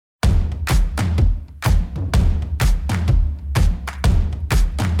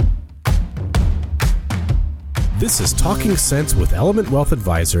This is Talking Sense with Element Wealth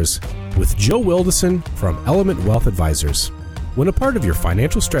Advisors with Joe Wildison from Element Wealth Advisors. When a part of your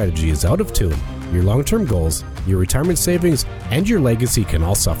financial strategy is out of tune, your long-term goals, your retirement savings, and your legacy can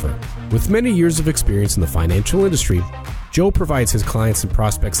all suffer. With many years of experience in the financial industry, Joe provides his clients and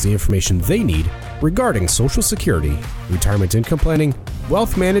prospects the information they need regarding Social Security, retirement income planning,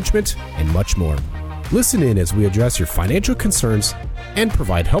 wealth management, and much more. Listen in as we address your financial concerns and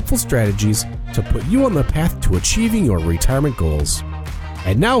provide helpful strategies to put you on the path to achieving your retirement goals.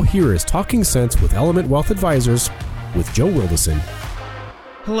 And now here is Talking Sense with Element Wealth Advisors with Joe Wildison.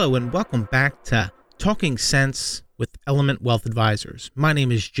 Hello and welcome back to Talking Sense with Element Wealth Advisors. My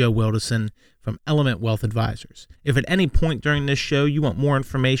name is Joe Wildison from Element Wealth Advisors. If at any point during this show you want more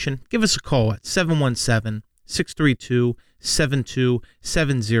information, give us a call at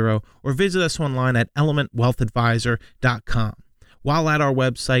 717-632-7270 or visit us online at elementwealthadvisor.com. While at our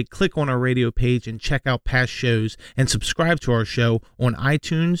website, click on our radio page and check out past shows and subscribe to our show on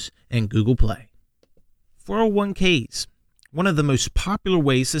iTunes and Google Play. 401ks, one of the most popular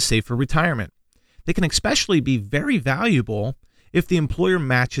ways to save for retirement. They can especially be very valuable if the employer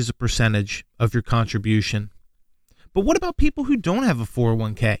matches a percentage of your contribution. But what about people who don't have a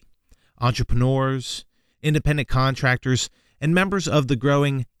 401k? Entrepreneurs, independent contractors, and members of the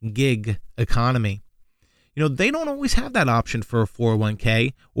growing gig economy. They don't always have that option for a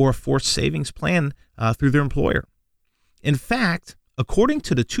 401k or a forced savings plan through their employer. In fact, according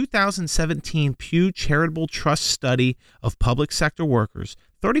to the 2017 Pew Charitable Trust study of public sector workers,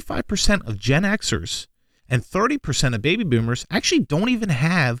 35% of Gen Xers and 30% of baby boomers actually don't even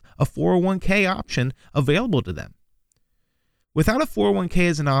have a 401k option available to them. Without a 401k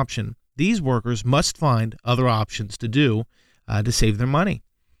as an option, these workers must find other options to do to save their money.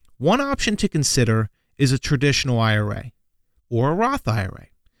 One option to consider is a traditional IRA or a Roth IRA.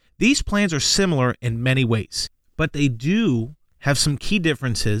 These plans are similar in many ways, but they do have some key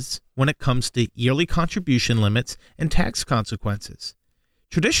differences when it comes to yearly contribution limits and tax consequences.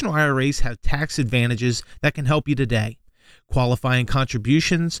 Traditional IRAs have tax advantages that can help you today. Qualifying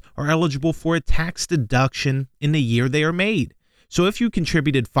contributions are eligible for a tax deduction in the year they are made. So if you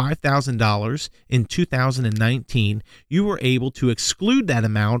contributed $5,000 in 2019, you were able to exclude that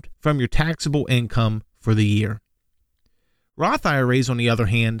amount from your taxable income for the year. Roth IRAs, on the other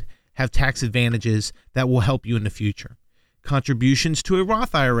hand, have tax advantages that will help you in the future. Contributions to a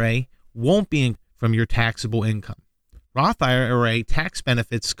Roth IRA won't be from your taxable income. Roth IRA tax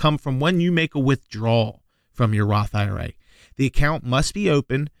benefits come from when you make a withdrawal from your Roth IRA. The account must be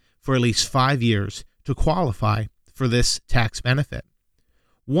open for at least 5 years to qualify for this tax benefit.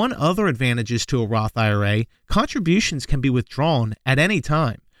 One other advantage is to a Roth IRA, contributions can be withdrawn at any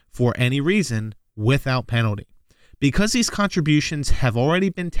time for any reason without penalty. Because these contributions have already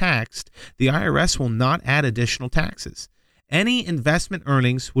been taxed, the IRS will not add additional taxes. Any investment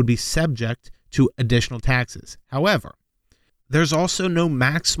earnings would be subject to additional taxes. However, there's also no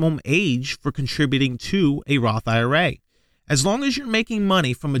maximum age for contributing to a Roth IRA. As long as you're making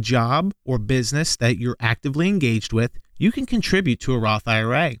money from a job or business that you're actively engaged with, you can contribute to a Roth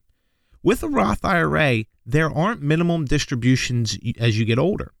IRA. With a Roth IRA, there aren't minimum distributions as you get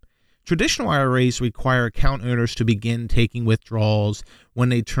older. Traditional IRAs require account owners to begin taking withdrawals when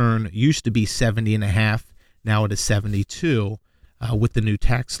they used to be 70 and a half, now it is 72 with the new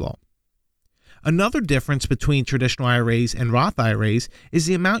tax law. Another difference between traditional IRAs and Roth IRAs is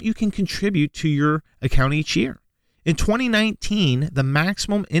the amount you can contribute to your account each year. In 2019, the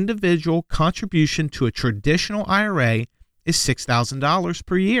maximum individual contribution to a traditional IRA is $6,000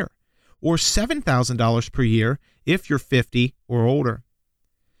 per year, or $7,000 per year if you're 50 or older.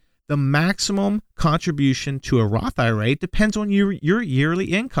 The maximum contribution to a Roth IRA depends on your yearly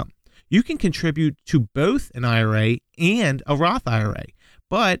income. You can contribute to both an IRA and a Roth IRA,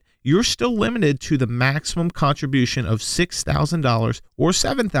 but you're still limited to the maximum contribution of $6,000 or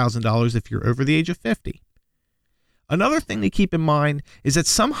 $7,000 if you're over the age of 50. Another thing to keep in mind is that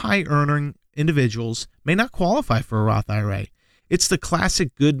some high-earning individuals may not qualify for a Roth IRA. It's the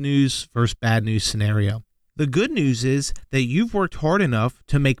classic good news versus bad news scenario. The good news is that you've worked hard enough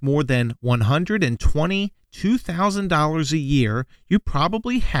to make more than $122,000 a year. You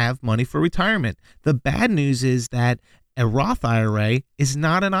probably have money for retirement. The bad news is that a Roth IRA is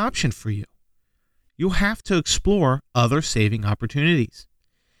not an option for you. You'll have to explore other saving opportunities.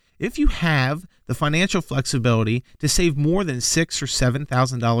 If you have the financial flexibility to save more than $6,000 or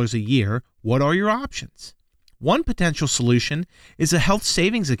 $7,000 a year, what are your options? One potential solution is a health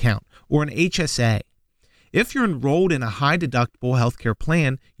savings account or an HSA. If you're enrolled in a high-deductible healthcare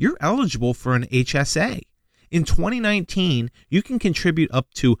plan, you're eligible for an HSA. In 2019, you can contribute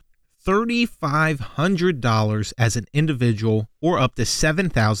up to $3,500 as an individual or up to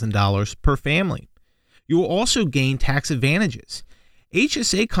 $7,000 per family. You will also gain tax advantages.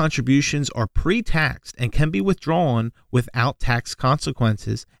 HSA contributions are pre-taxed and can be withdrawn without tax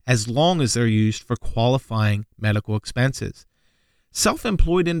consequences as long as they're used for qualifying medical expenses.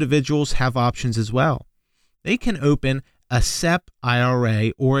 Self-employed individuals have options as well. They can open a SEP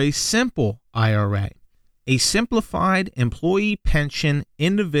IRA or a simple IRA. A simplified employee pension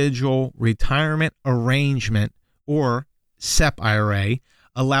individual retirement arrangement or SEP IRA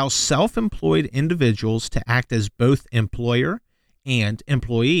allows self-employed individuals to act as both employer and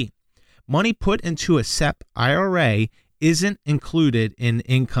employee. Money put into a SEP IRA isn't included in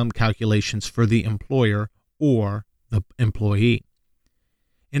income calculations for the employer or the employee.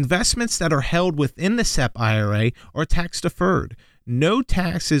 Investments that are held within the SEP IRA are tax deferred. No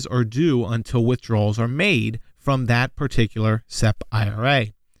taxes are due until withdrawals are made from that particular SEP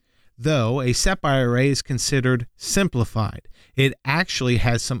IRA. Though a SEP IRA is considered simplified, it actually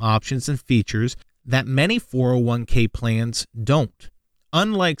has some options and features that many 401k plans don't.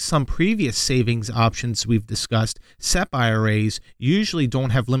 Unlike some previous savings options we've discussed, SEP IRAs usually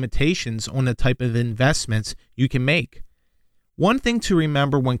don't have limitations on the type of investments you can make. One thing to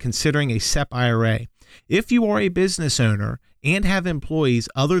remember when considering a SEP IRA, if you are a business owner and have employees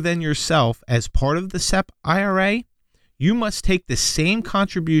other than yourself as part of the SEP IRA, you must take the same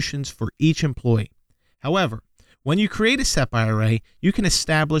contributions for each employee. However, when you create a SEP IRA, you can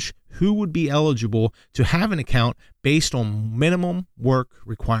establish who would be eligible to have an account based on minimum work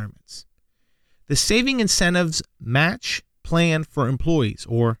requirements. The saving incentives match plan for employees,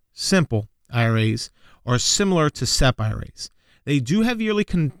 or simple IRAs, are similar to SEP IRAs. They do have yearly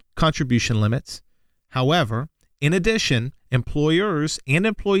contribution limits. However, in addition, employers and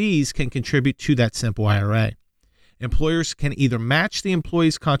employees can contribute to that simple IRA. Employers can either match the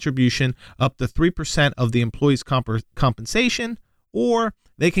employee's contribution up to 3% of the employee's compensation, or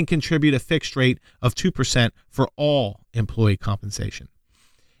they can contribute a fixed rate of 2% for all employee compensation.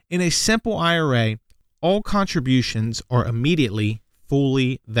 In a simple IRA, all contributions are immediately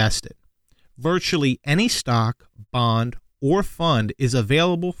fully vested. Virtually any stock, bond, or fund is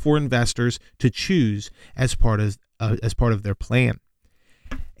available for investors to choose as part of their plan.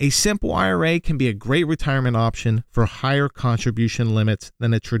 A simple IRA can be a great retirement option for higher contribution limits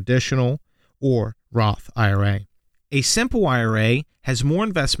than a traditional or Roth IRA. A simple IRA has more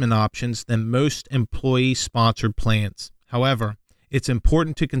investment options than most employee-sponsored plans. However, it's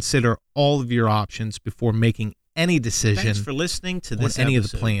important to consider all of your options before making any decision. Thanks for listening to this any episode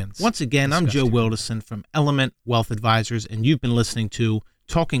of the plans. Once again, I'm Joe Wilderson from Element Wealth Advisors, and you've been listening to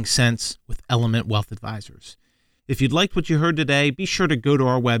Talking Sense with Element Wealth Advisors. If you'd liked what you heard today, be sure to go to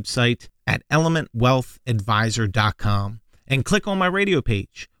our website at elementwealthadvisor.com and click on my radio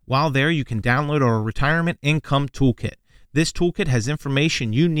page. While there, you can download our Retirement Income Toolkit. This toolkit has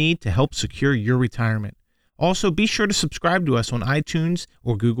information you need to help secure your retirement. Also, be sure to subscribe to us on iTunes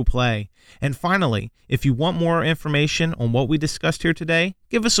or Google Play. And finally, if you want more information on what we discussed here today,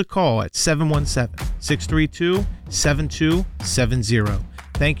 give us a call at 717-632-7270.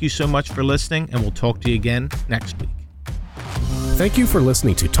 Thank you so much for listening, and we'll talk to you again next week. Thank you for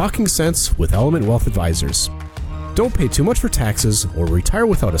listening to Talking Sense with Element Wealth Advisors. Don't pay too much for taxes or retire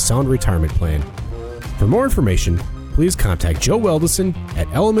without a sound retirement plan. For more information, please contact Joe Wilderson at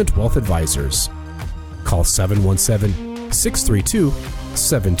Element Wealth Advisors. Call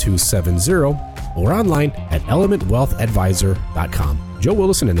 717-632-7270 or online at elementwealthadvisor.com. Joe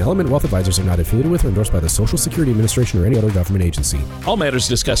Wilderson and Element Wealth Advisors are not affiliated with or endorsed by the Social Security Administration or any other government agency. All matters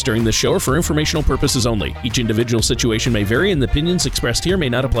discussed during this show are for informational purposes only. Each individual situation may vary, and the opinions expressed here may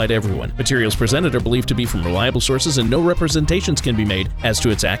not apply to everyone. Materials presented are believed to be from reliable sources, and no representations can be made as to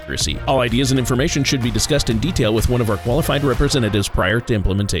its accuracy. All ideas and information should be discussed in detail with one of our qualified representatives prior to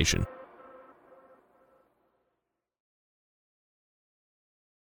implementation.